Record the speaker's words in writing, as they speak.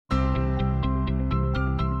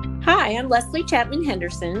Hi, I'm Leslie Chapman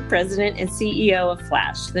Henderson, President and CEO of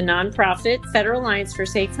FLASH, the nonprofit Federal Alliance for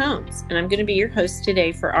Safe Homes, and I'm going to be your host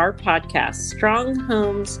today for our podcast, Strong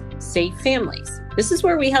Homes, Safe Families. This is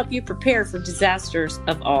where we help you prepare for disasters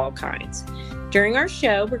of all kinds. During our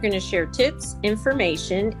show, we're going to share tips,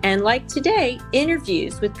 information, and like today,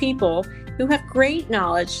 interviews with people who have great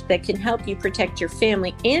knowledge that can help you protect your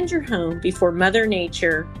family and your home before Mother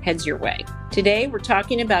Nature heads your way. Today, we're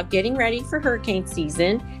talking about getting ready for hurricane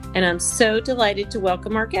season, and I'm so delighted to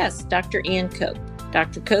welcome our guest, Dr. Ann Cope.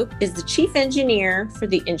 Dr. Cope is the Chief Engineer for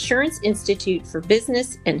the Insurance Institute for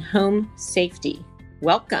Business and Home Safety.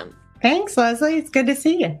 Welcome. Thanks, Leslie. It's good to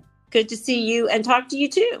see you. Good to see you and talk to you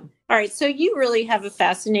too. All right, so you really have a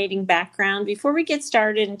fascinating background. Before we get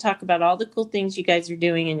started and talk about all the cool things you guys are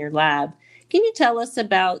doing in your lab, can you tell us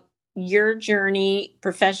about your journey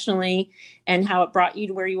professionally and how it brought you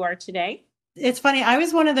to where you are today? It's funny. I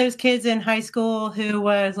was one of those kids in high school who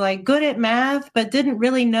was like good at math, but didn't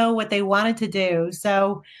really know what they wanted to do.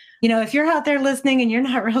 So, if you're out there listening and you're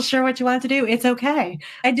not real sure what you want to do, it's okay.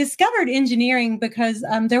 I discovered engineering because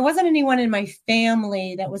there wasn't anyone in my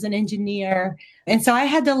family that was an engineer. And so I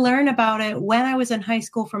had to learn about it when I was in high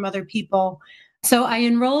school from other people. So I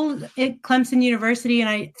enrolled at Clemson University and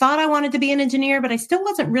I thought I wanted to be an engineer, but I still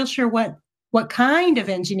wasn't real sure what kind of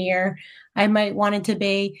engineer I might wanted to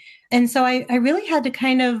be. And so I really had to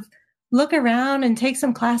kind of look around and take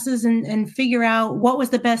some classes and figure out what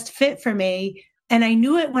was the best fit for me. And I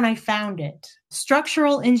knew it when I found it.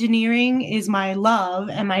 Structural engineering is my love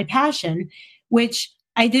and my passion, which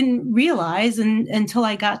I didn't realize until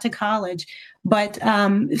I got to college. But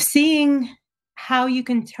seeing how you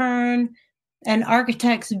can turn an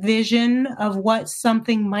architect's vision of what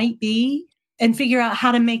something might be and figure out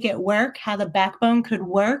how to make it work, how the backbone could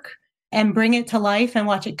work and bring it to life and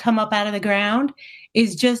watch it come up out of the ground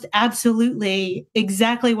is just absolutely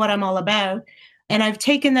exactly what I'm all about. And I've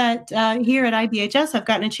taken that here at IBHS, I've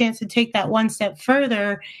gotten a chance to take that one step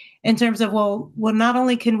further in terms of, well, not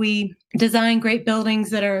only can we design great buildings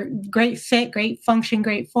that are great fit, great function,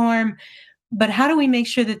 great form, but how do we make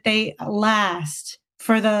sure that they last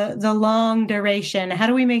for the long duration? How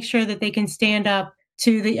do we make sure that they can stand up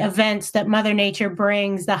to the events that Mother Nature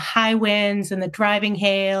brings, the high winds and the driving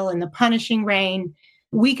hail and the punishing rain?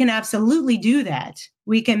 We can absolutely do that.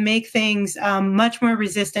 We can make things much more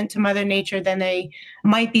resistant to Mother Nature than they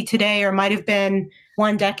might be today or might have been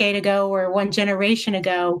 1 decade ago or 1 generation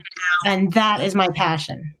ago. And that is my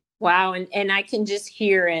passion. Wow. And I can just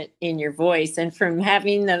hear it in your voice. And from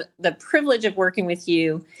having the privilege of working with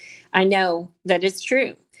you, I know that it's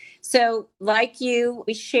true. So like you,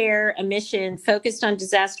 we share a mission focused on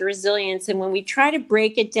disaster resilience. And when we try to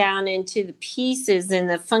break it down into the pieces and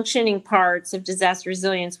the functioning parts of disaster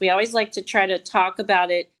resilience, we always like to try to talk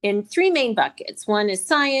about it in 3 main buckets. One is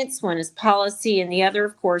science, one is policy, and the other,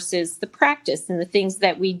 of course, is the practice and the things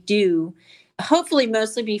that we do, hopefully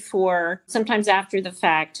mostly before, sometimes after the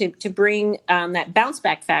fact, to bring that bounce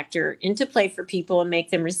back factor into play for people and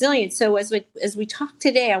make them resilient. So as we talk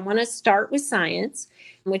today, I want to start with science,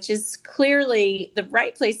 which is clearly the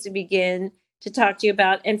right place to begin to talk to you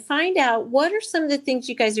about and find out what are some of the things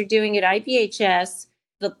you guys are doing at IBHS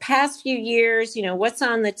the past few years, what's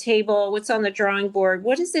on the table, what's on the drawing board,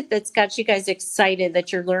 what is it that's got you guys excited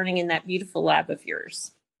that you're learning in that beautiful lab of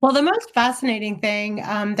yours? Well, the most fascinating thing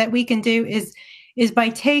that we can do is by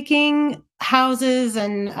taking houses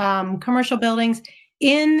and commercial buildings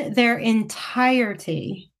in their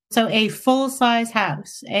entirety. So a full-size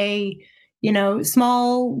house, a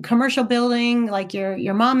small commercial building like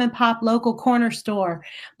your mom and pop local corner store,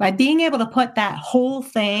 by being able to put that whole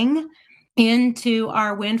thing into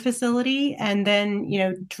our wind facility and then,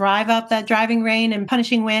 drive up that driving rain and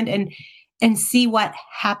punishing wind and see what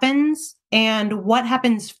happens and what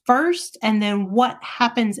happens first and then what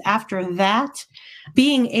happens after that.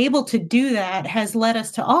 Being able to do that has led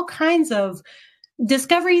us to all kinds of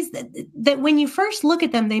discoveries that when you first look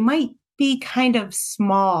at them, they might be kind of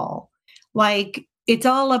small. Like it's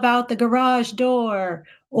all about the garage door,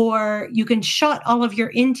 or you can shut all of your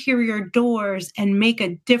interior doors and make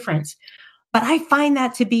a difference. But I find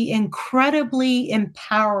that to be incredibly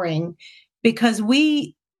empowering because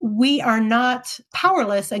we are not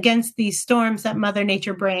powerless against these storms that Mother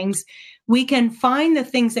Nature brings. We can find the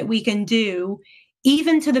things that we can do,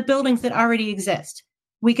 even to the buildings that already exist.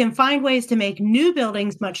 We can find ways to make new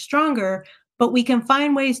buildings much stronger, but we can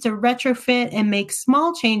find ways to retrofit and make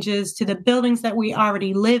small changes to the buildings that we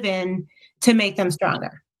already live in to make them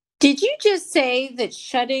stronger. Did you just say that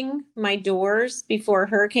shutting my doors before a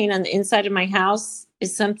hurricane on the inside of my house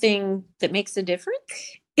is something that makes a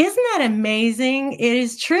difference? Isn't that amazing? It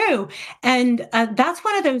is true. And that's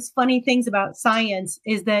one of those funny things about science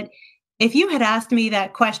is that if you had asked me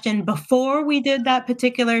that question before we did that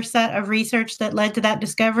particular set of research that led to that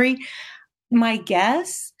discovery, my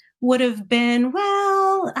guess would have been,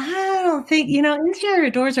 well, I don't think, interior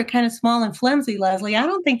doors are kind of small and flimsy, Leslie. I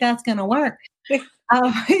don't think that's going to work.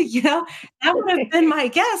 You know, that would have been my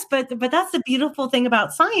guess, but that's the beautiful thing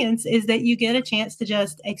about science is that you get a chance to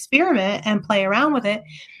just experiment and play around with it.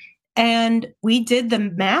 And we did the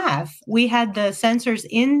math. We had the sensors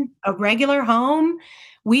in a regular home.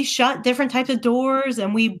 We shut different types of doors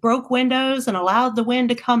and we broke windows and allowed the wind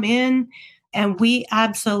to come in. And we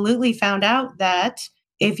absolutely found out that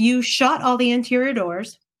if you shut all the interior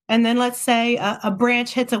doors, and then let's say a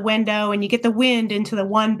branch hits a window and you get the wind into the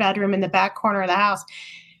one bedroom in the back corner of the house,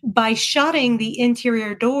 by shutting the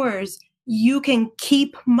interior doors, you can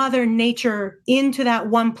keep Mother Nature into that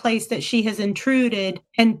one place that she has intruded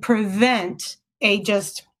and prevent a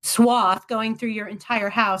just swath going through your entire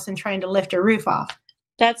house and trying to lift your roof off.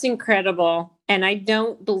 That's incredible. And I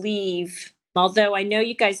don't believe, although I know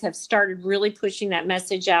you guys have started really pushing that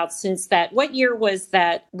message out since that, what year was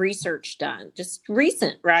that research done? Just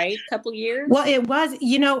recent, right? A couple years? Well, it was,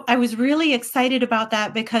 I was really excited about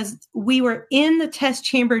that because we were in the test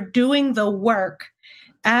chamber doing the work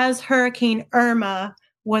as Hurricane Irma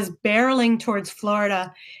was barreling towards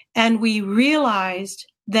Florida. And we realized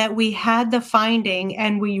that we had the finding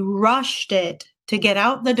and we rushed it to get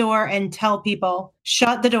out the door and tell people,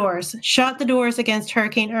 shut the doors against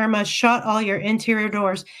Hurricane Irma, shut all your interior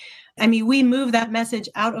doors. I mean, we moved that message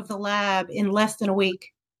out of the lab in less than a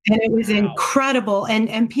week. And it was incredible.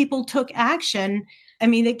 And people took action. I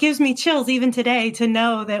mean, it gives me chills even today to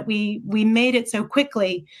know that we made it so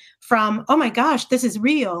quickly from, oh my gosh, this is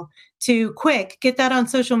real, to quick, get that on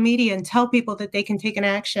social media and tell people that they can take an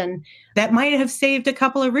action that might have saved a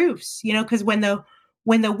couple of roofs, because when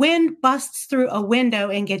the wind busts through a window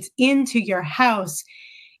and gets into your house,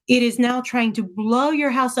 it is now trying to blow your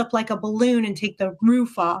house up like a balloon and take the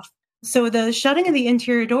roof off. So the shutting of the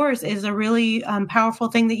interior doors is a really powerful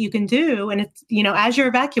thing that you can do. And it's, as you're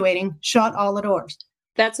evacuating, shut all the doors.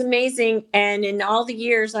 That's amazing. And in all the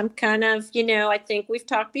years, I'm kind of, I think we've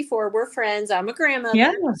talked before, we're friends. I'm a grandmother.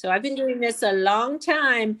 Yeah. So I've been doing this a long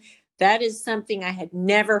time. That is something I had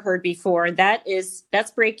never heard before.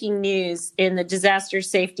 That's breaking news in the disaster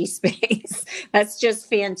safety space. That's just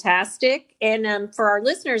fantastic. And for our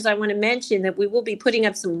listeners, I want to mention that we will be putting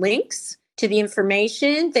up some links to the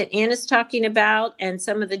information that Anna's talking about and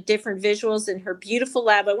some of the different visuals in her beautiful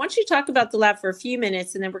lab. I want you to talk about the lab for a few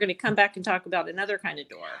minutes, and then we're going to come back and talk about another kind of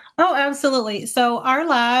door. Oh, absolutely. So our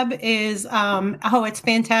lab is, it's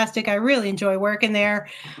fantastic. I really enjoy working there.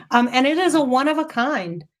 And it is a one of a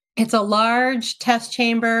kind. It's a large test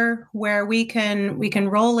chamber where we can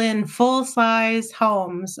roll in full-size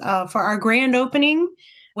homes for our grand opening,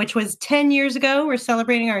 which was 10 years ago. We're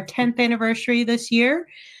celebrating our 10th anniversary this year.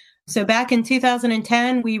 So back in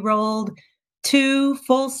 2010, we rolled 2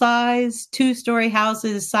 full-size 2-story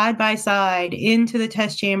houses side by side into the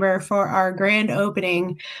test chamber for our grand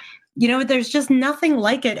opening. There's just nothing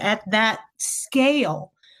like it at that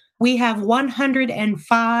scale. We have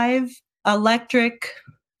 105 electric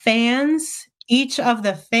fans. Each of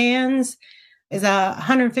the fans is a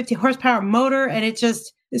 150 horsepower motor, and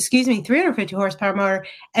 350 horsepower motor.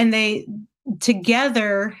 And they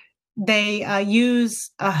together, they use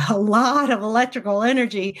a lot of electrical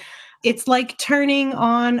energy. It's like turning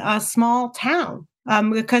on a small town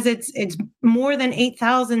because it's more than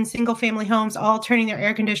 8,000 single family homes all turning their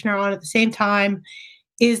air conditioner on at the same time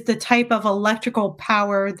is the type of electrical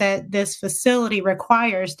power that this facility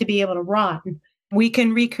requires to be able to run. We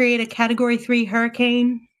can recreate a Category 3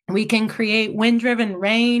 hurricane. We can create wind-driven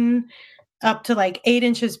rain up to like 8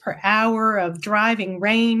 inches per hour of driving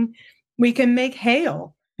rain. We can make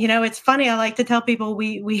hail. It's funny. I like to tell people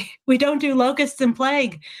we don't do locusts and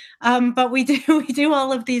plague, but we do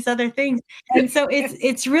all of these other things. And so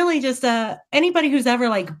it's really just anybody who's ever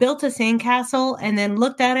like built a sandcastle and then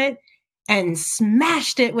looked at it and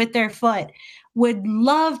smashed it with their foot would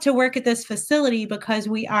love to work at this facility because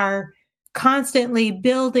we are constantly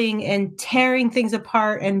building and tearing things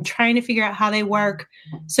apart and trying to figure out how they work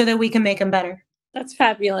so that we can make them better. That's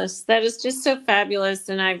fabulous. That is just so fabulous.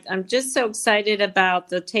 And I'm just so excited about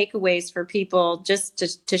the takeaways for people just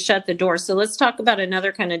to shut the door. So let's talk about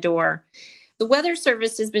another kind of door. The Weather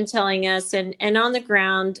Service has been telling us, and on the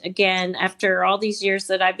ground, again, after all these years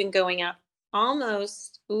that I've been going out,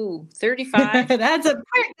 almost 35. That's a part,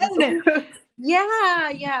 isn't it?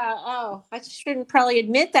 Yeah. Oh, I shouldn't probably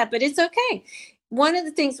admit that, but it's okay. one of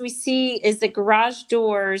the things we see is that garage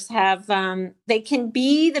doors have, they can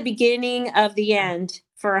be the beginning of the end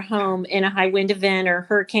for a home in a high wind event or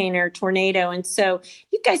hurricane or tornado. And so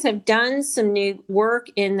you guys have done some new work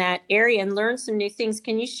in that area and learned some new things.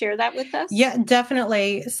 Can you share that with us? Yeah,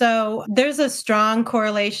 definitely. So there's a strong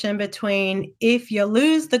correlation between if you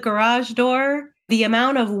lose the garage door, the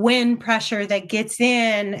amount of wind pressure that gets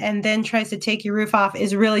in and then tries to take your roof off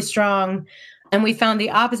is really strong. And we found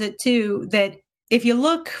the opposite too, that if you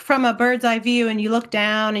look from a bird's eye view and you look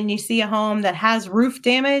down and you see a home that has roof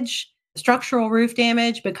damage, structural roof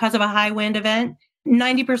damage because of a high wind event,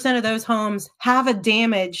 90% of those homes have a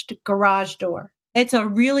damaged garage door. It's a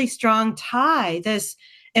really strong tie.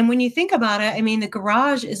 And when you think about it, I mean, the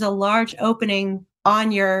garage is a large opening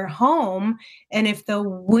on your home. And if the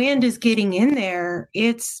wind is getting in there,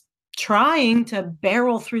 it's trying to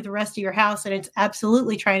barrel through the rest of your house, and it's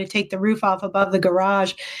absolutely trying to take the roof off above the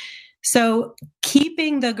garage. So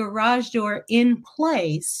keeping the garage door in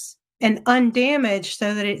place and undamaged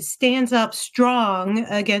so that it stands up strong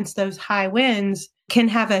against those high winds can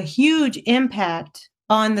have a huge impact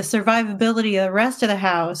on the survivability of the rest of the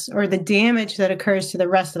house or the damage that occurs to the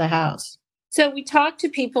rest of the house. So we talk to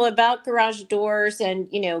people about garage doors and,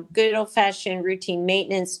 good old fashioned routine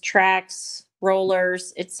maintenance, tracks,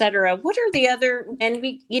 rollers, etc. What are the other, and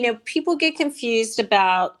people get confused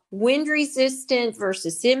about wind resistant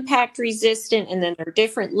versus impact resistant, and then there are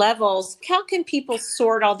different levels. How can people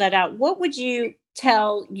sort all that out? What would you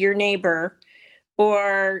tell your neighbor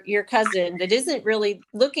or your cousin that isn't really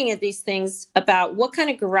looking at these things about what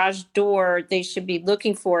kind of garage door they should be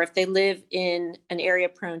looking for if they live in an area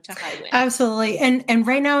prone to high wind? Absolutely. And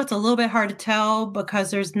right now it's a little bit hard to tell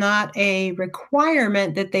because there's not a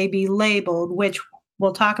requirement that they be labeled, which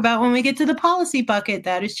we'll talk about when we get to the policy bucket.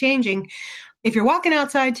 That is changing. If you're walking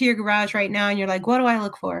outside to your garage right now and you're like, what do I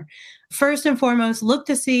look for? First and foremost, look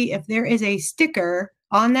to see if there is a sticker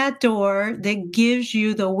on that door that gives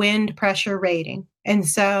you the wind pressure rating. And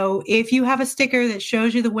so if you have a sticker that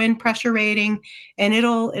shows you the wind pressure rating and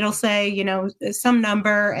it'll say, some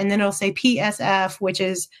number, and then it'll say PSF, which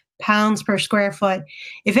is pounds per square foot.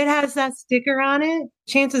 If it has that sticker on it,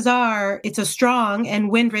 chances are it's a strong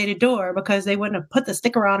and wind rated door because they wouldn't have put the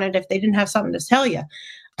sticker on it if they didn't have something to tell you.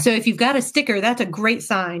 So if you've got a sticker, that's a great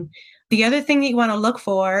sign. The other thing that you want to look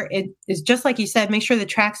for is just like you said, make sure the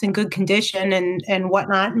track's in good condition and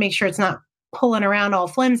whatnot. Make sure it's not pulling around all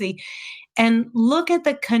flimsy. And look at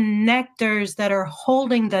the connectors that are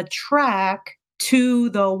holding the track to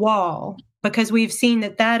the wall, because we've seen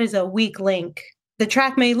that is a weak link. The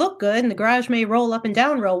track may look good and the garage may roll up and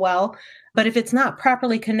down real well, but if it's not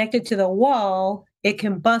properly connected to the wall, it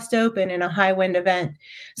can bust open in a high wind event.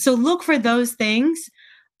 So look for those things.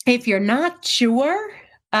 If you're not sure,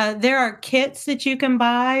 there are kits that you can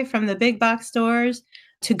buy from the big box stores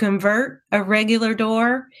to convert a regular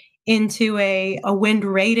door into a wind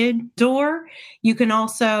rated door. You can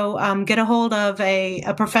also get a hold of a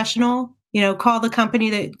professional, call the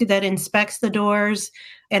company that inspects the doors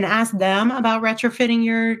and ask them about retrofitting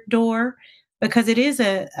your door, because it is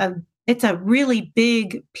it's a really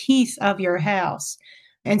big piece of your house.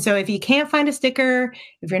 And so if you can't find a sticker,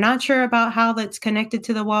 if you're not sure about how that's connected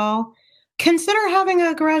to the wall, consider having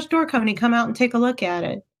a garage door company come out and take a look at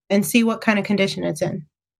it and see what kind of condition it's in.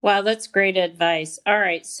 Wow, that's great advice. All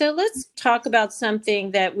right. So let's talk about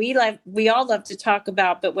something that we all love to talk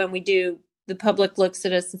about, but when we do, the public looks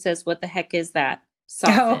at us and says, what the heck is that?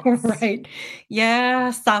 Soffits. Oh, right. Yeah,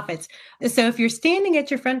 soffits. So if you're standing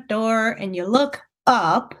at your front door and you look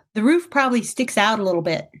up, the roof probably sticks out a little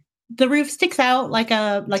bit. The roof sticks out like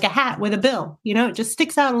a hat with a bill. It just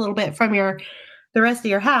sticks out a little bit from the rest of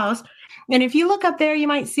your house. And if you look up there, you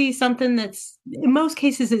might see something that's, in most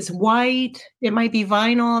cases, it's white. It might be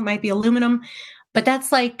vinyl. It might be aluminum. But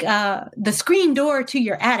that's like the screen door to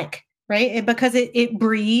your attic, right? Because it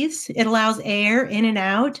breathes. It allows air in and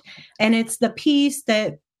out. And it's the piece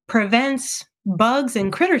that prevents bugs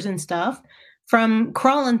and critters and stuff from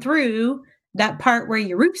crawling through that part where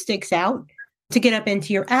your roof sticks out to get up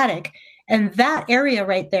into your attic. And that area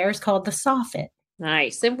right there is called the soffit.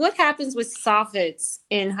 Nice. And what happens with soffits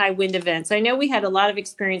in high wind events? I know we had a lot of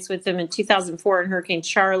experience with them in 2004 in Hurricane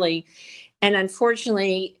Charley. And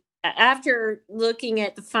unfortunately, after looking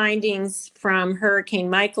at the findings from Hurricane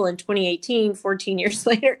Michael in 2018, 14 years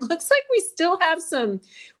later, it looks like we still have some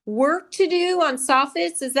work to do on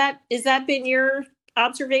soffits. Has that been your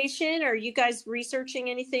observation? Are you guys researching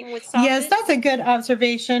anything with soffits? Yes, that's a good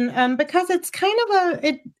observation, because it's kind of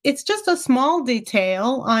it's just a small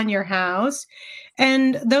detail on your house.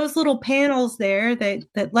 And those little panels there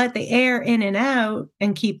that let the air in and out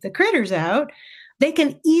and keep the critters out, they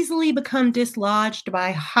can easily become dislodged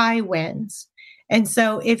by high winds. And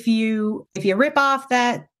so if you rip off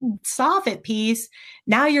that soffit piece,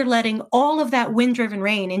 now you're letting all of that wind-driven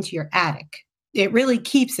rain into your attic. It really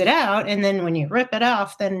keeps it out. And then when you rip it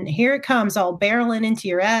off, then here it comes all barreling into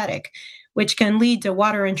your attic, which can lead to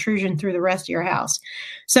water intrusion through the rest of your house.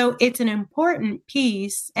 So it's an important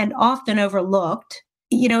piece and often overlooked.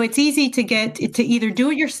 It's easy to get to either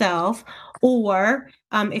do it yourself or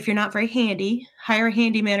if you're not very handy, hire a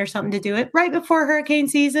handyman or something to do it right before hurricane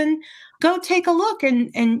season. Go take a look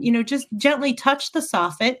and just gently touch the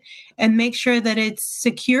soffit and make sure that it's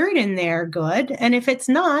secured in there good. And if it's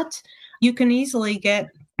not, you can easily get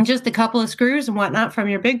just a couple of screws and whatnot from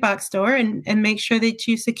your big box store and make sure that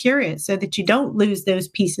you secure it so that you don't lose those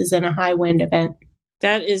pieces in a high wind event.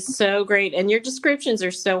 That is so great. And your descriptions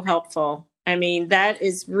are so helpful. I mean, that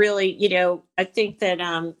is really, I think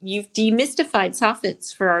that you've demystified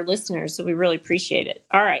soffits for our listeners. So we really appreciate it.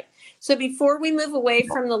 All right. So before we move away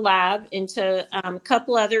from the lab into a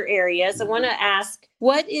couple other areas, I want to ask,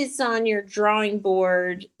 what is on your drawing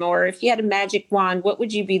board? Or if you had a magic wand, what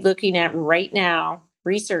would you be looking at right now,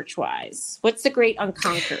 research-wise? What's the great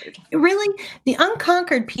unconquered? Really, the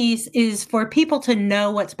unconquered piece is for people to know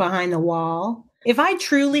what's behind the wall. If I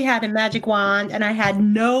truly had a magic wand and I had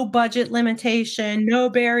no budget limitation, no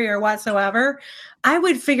barrier whatsoever, I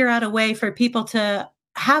would figure out a way for people to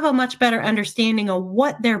have a much better understanding of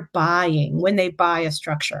what they're buying when they buy a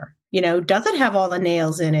structure. Does it have all the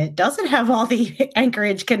nails in it? Does it have all the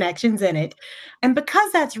anchorage connections in it? And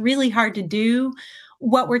because that's really hard to do,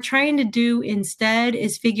 what we're trying to do instead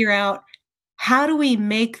is figure out, how do we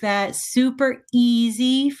make that super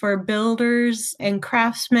easy for builders and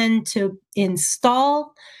craftsmen to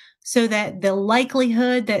install so that the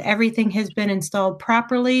likelihood that everything has been installed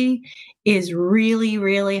properly is really,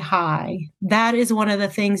 really high? That is one of the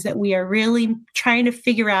things that we are really trying to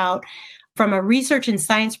figure out from a research and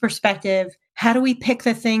science perspective. How do we pick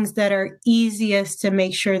the things that are easiest to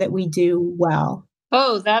make sure that we do well?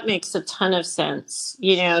 Oh, that makes a ton of sense.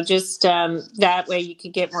 Just that way you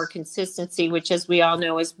could get more consistency, which, as we all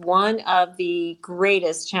know, is one of the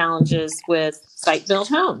greatest challenges with site-built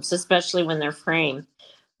homes, especially when they're frame.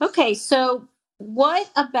 Okay, so what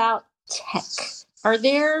about tech? Are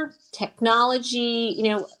there technology,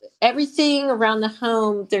 everything around the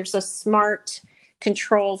home, there's a smart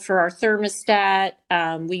control for our thermostat.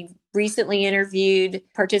 We've recently interviewed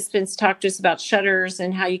participants, talked to us about shutters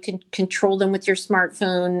and how you can control them with your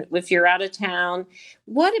smartphone if you're out of town.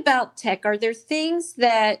 What about tech? Are there things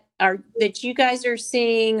that you guys are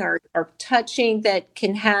seeing or are touching that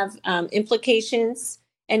can have implications?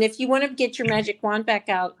 And if you want to get your magic wand back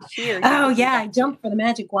out here. Oh, yeah. I jumped for the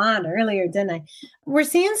magic wand earlier, didn't I? We're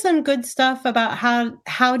seeing some good stuff about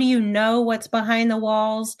how do you know what's behind the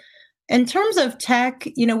walls. In terms of tech,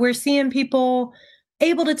 we're seeing people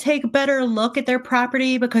able to take a better look at their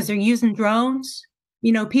property because they're using drones.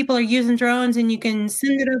 People are using drones and you can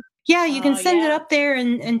send it up. Yeah, you can send it up there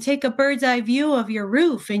and take a bird's eye view of your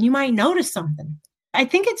roof and you might notice something. I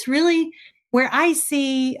think it's really where I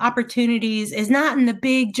see opportunities is not in the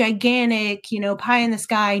big, gigantic, pie in the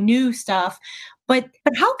sky new stuff, but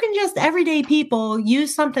how can just everyday people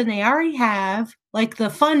use something they already have, like the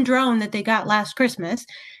fun drone that they got last Christmas,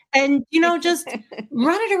 and, just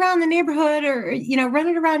run it around the neighborhood or, run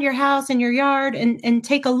it around your house and your yard and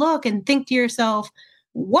take a look and think to yourself,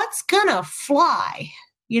 what's gonna fly?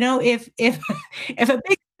 If a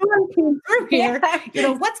big storm came through here,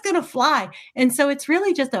 what's gonna fly? And so it's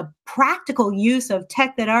really just a practical use of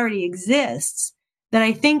tech that already exists that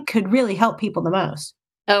I think could really help people the most.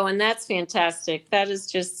 Oh, and that's fantastic.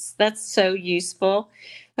 That's so useful.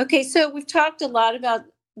 Okay, so we've talked a lot about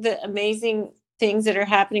the amazing things that are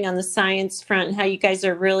happening on the science front and how you guys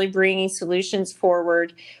are really bringing solutions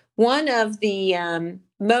forward. One of the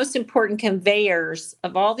most important conveyors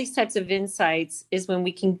of all these types of insights is when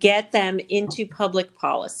we can get them into public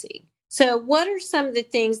policy. So what are some of the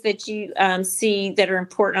things that you see that are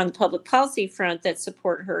important on the public policy front that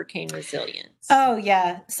support hurricane resilience? Oh,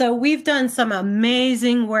 yeah. So we've done some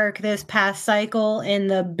amazing work this past cycle in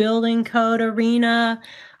the building code arena.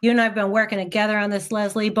 You and I have been working together on this,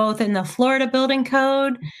 Leslie, both in the Florida building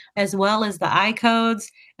code as well as the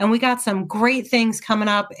I-codes. And we got some great things coming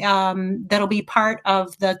up that'll be part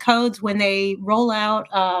of the codes when they roll out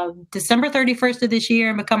December 31st of this year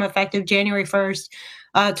and become effective January 1st.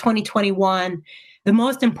 2021. The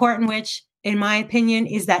most important, which in my opinion,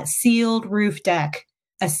 is that sealed roof deck.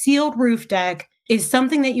 A sealed roof deck is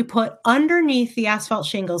something that you put underneath the asphalt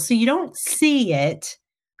shingles. So you don't see it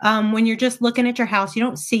when you're just looking at your house, you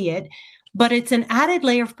don't see it, but it's an added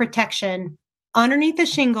layer of protection underneath the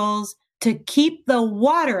shingles to keep the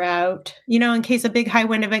water out, in case a big high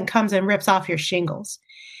wind event comes and rips off your shingles.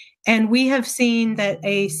 And we have seen that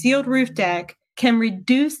a sealed roof deck can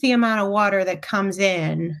reduce the amount of water that comes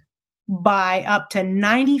in by up to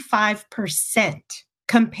 95%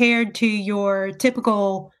 compared to your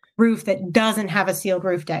typical roof that doesn't have a sealed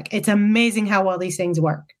roof deck. It's amazing how well these things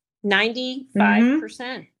work.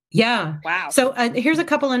 95%. Yeah. Wow. So here's a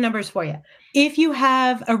couple of numbers for you. If you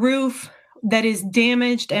have a roof that is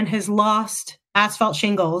damaged and has lost asphalt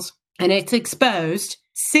shingles and it's exposed,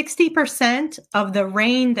 60% of the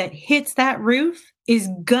rain that hits that roof is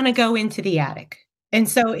going to go into the attic. And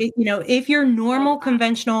so, if your normal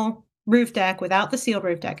conventional roof deck without the sealed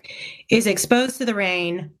roof deck is exposed to the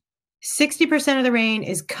rain, 60% of the rain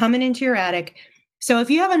is coming into your attic. So if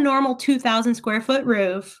you have a normal 2,000 square foot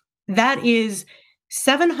roof, that is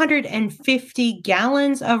 750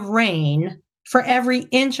 gallons of rain for every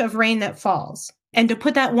inch of rain that falls. And to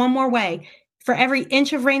put that one more way, for every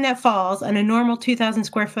inch of rain that falls on a normal 2,000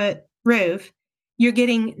 square foot roof, you're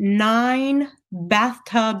getting 9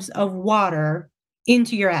 bathtubs of water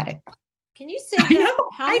into your attic. Can you say that?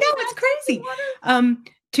 I know, it's crazy.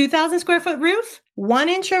 2,000 square foot roof, 1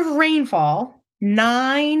 inch of rainfall,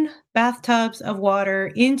 9 bathtubs of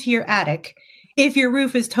into your attic if your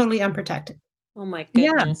roof is totally unprotected. Oh my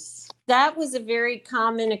goodness. Yeah. That was a very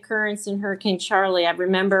common occurrence in Hurricane Charley. I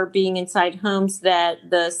remember being inside homes that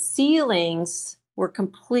the ceilings were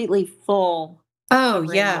completely full of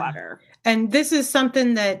rainwater. And this is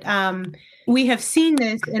something that we have seen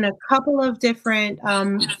this in a couple of different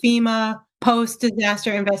FEMA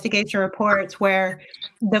post-disaster investigation reports where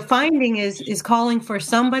the finding is calling for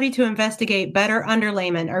somebody to investigate better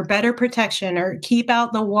underlayment or better protection or keep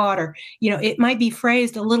out the water. It might be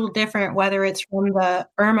phrased a little different, whether it's from the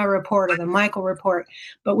Irma report or the Michael report,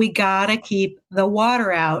 but we got to keep the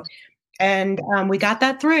water out. And we got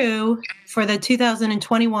that through for the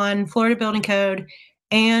 2021 Florida Building Code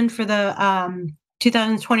and for the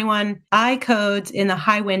 2021 I codes in the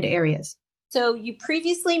high wind areas. So you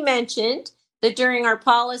previously mentioned that during our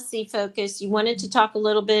policy focus, you wanted to talk a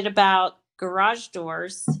little bit about garage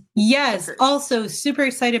doors. Yes, also super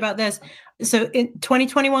excited about this. So in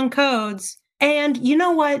 2021 codes, and you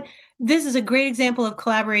know what? This is a great example of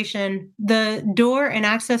collaboration. The Door and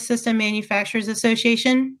Access System Manufacturers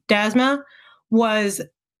Association, DASMA, was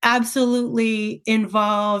absolutely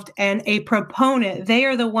involved and a proponent. They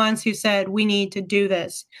are the ones who said, we need to do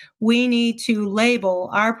this. We need to label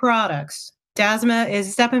our products. DASMA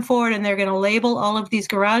is stepping forward and they're going to label all of these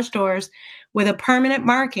garage doors with a permanent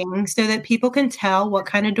marking so that people can tell what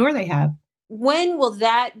kind of door they have. When will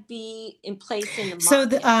that be in place in the market? So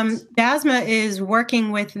DASMA is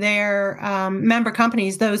working with their member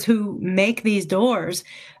companies, those who make these doors.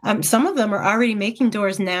 Some of them are already making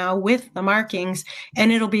doors now with the markings,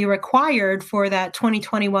 and it'll be required for that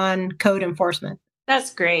 2021 code enforcement.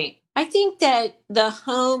 That's great. I think that the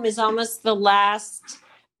home is almost the last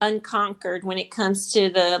unconquered when it comes to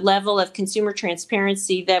the level of consumer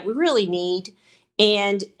transparency that we really need.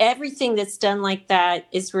 And everything that's done like that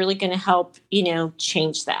is really going to help,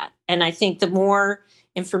 change that. And I think the more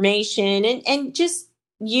information and just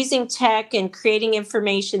using tech and creating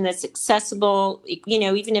information that's accessible,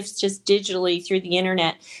 even if it's just digitally through the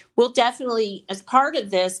internet, we'll definitely, as part of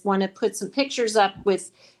this, want to put some pictures up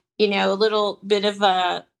with, a little bit of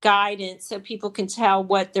a guidance so people can tell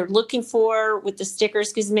what they're looking for with the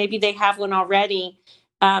stickers, because maybe they have one already.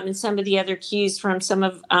 And some of the other cues from some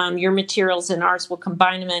of your materials and ours, will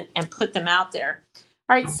combine them and put them out there.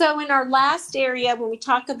 All right. So in our last area, when we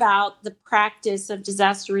talk about the practice of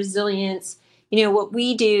disaster resilience, what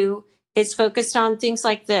we do is focused on things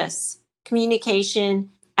like this: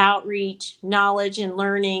 communication, outreach, knowledge, and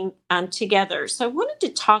learning together. So I wanted to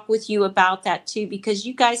talk with you about that too, because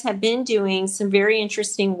you guys have been doing some very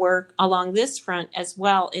interesting work along this front as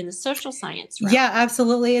well in the social science realm. Yeah,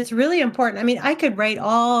 absolutely. It's really important. I mean, I could write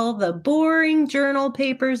all the boring journal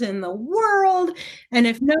papers in the world, and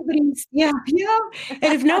if nobody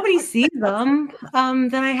sees them,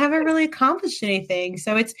 then I haven't really accomplished anything.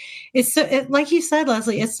 So it's like you said,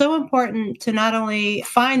 Leslie, it's so important to not only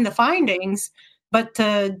find the findings, but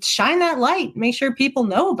to shine that light, make sure people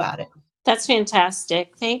know about it. That's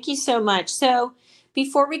fantastic. Thank you so much. So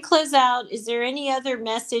before we close out, is there any other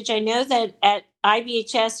message? I know that at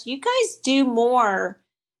IBHS, you guys do more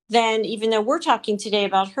than, even though we're talking today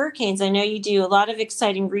about hurricanes, I know you do a lot of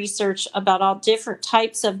exciting research about all different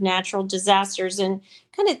types of natural disasters, and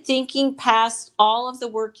kind of thinking past all of the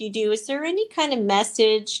work you do. Is there any kind of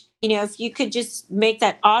message, if you could just make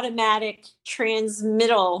that automatic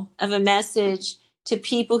transmittal of a message to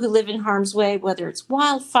people who live in harm's way, whether it's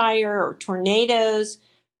wildfire or tornadoes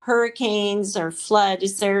hurricanes or flood,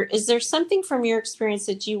 is there something from your experience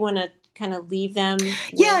that you want to kind of leave them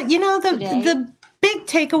Yeah, with today? the big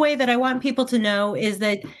takeaway that I want people to know is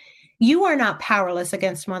that you are not powerless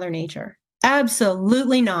against Mother Nature.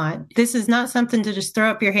 Absolutely not. This is not something to just throw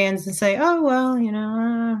up your hands and say, oh, well,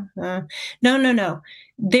 no.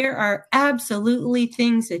 There are absolutely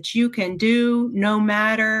things that you can do no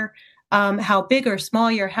matter how big or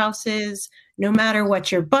small your house is, no matter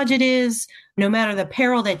what your budget is, no matter the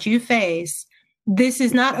peril that you face. This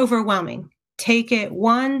is not overwhelming. Take it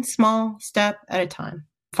one small step at a time.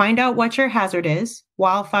 Find out what your hazard is: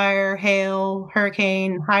 wildfire, hail,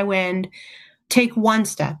 hurricane, high wind. Take one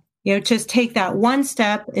step. Just take that one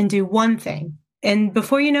step and do one thing. And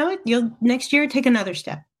before you know it, you'll next year take another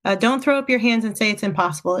step. Don't throw up your hands and say it's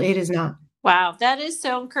impossible. It is not. Wow, that is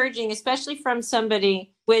so encouraging, especially from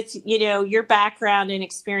somebody with, your background and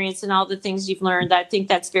experience and all the things you've learned. I think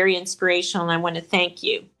that's very inspirational, and I want to thank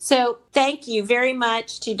you. So thank you very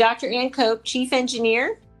much to Dr. Ann Cope, Chief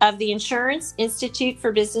Engineer of the Insurance Institute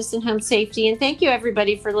for Business and Home Safety. And thank you,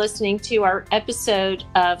 everybody, for listening to our episode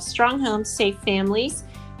of Strong Homes, Safe Families.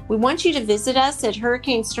 We want you to visit us at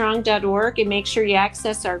hurricanestrong.org and make sure you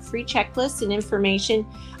access our free checklist and information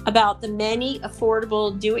about the many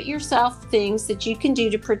affordable do-it-yourself things that you can do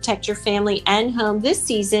to protect your family and home this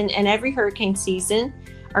season and every hurricane season.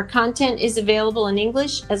 Our content is available in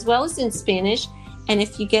English as well as in Spanish. And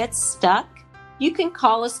if you get stuck, you can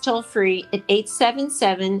call us toll-free at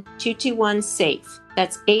 877-221-SAFE.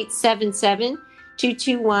 That's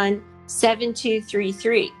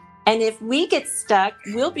 877-221-7233. And if we get stuck,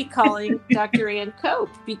 we'll be calling Dr. Ann Cope,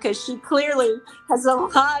 because she clearly has a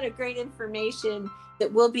lot of great information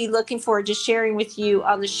that we'll be looking forward to sharing with you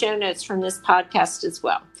on the show notes from this podcast as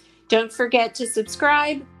well. Don't forget to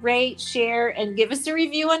subscribe, rate, share, and give us a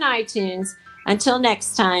review on iTunes. Until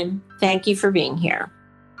next time, thank you for being here.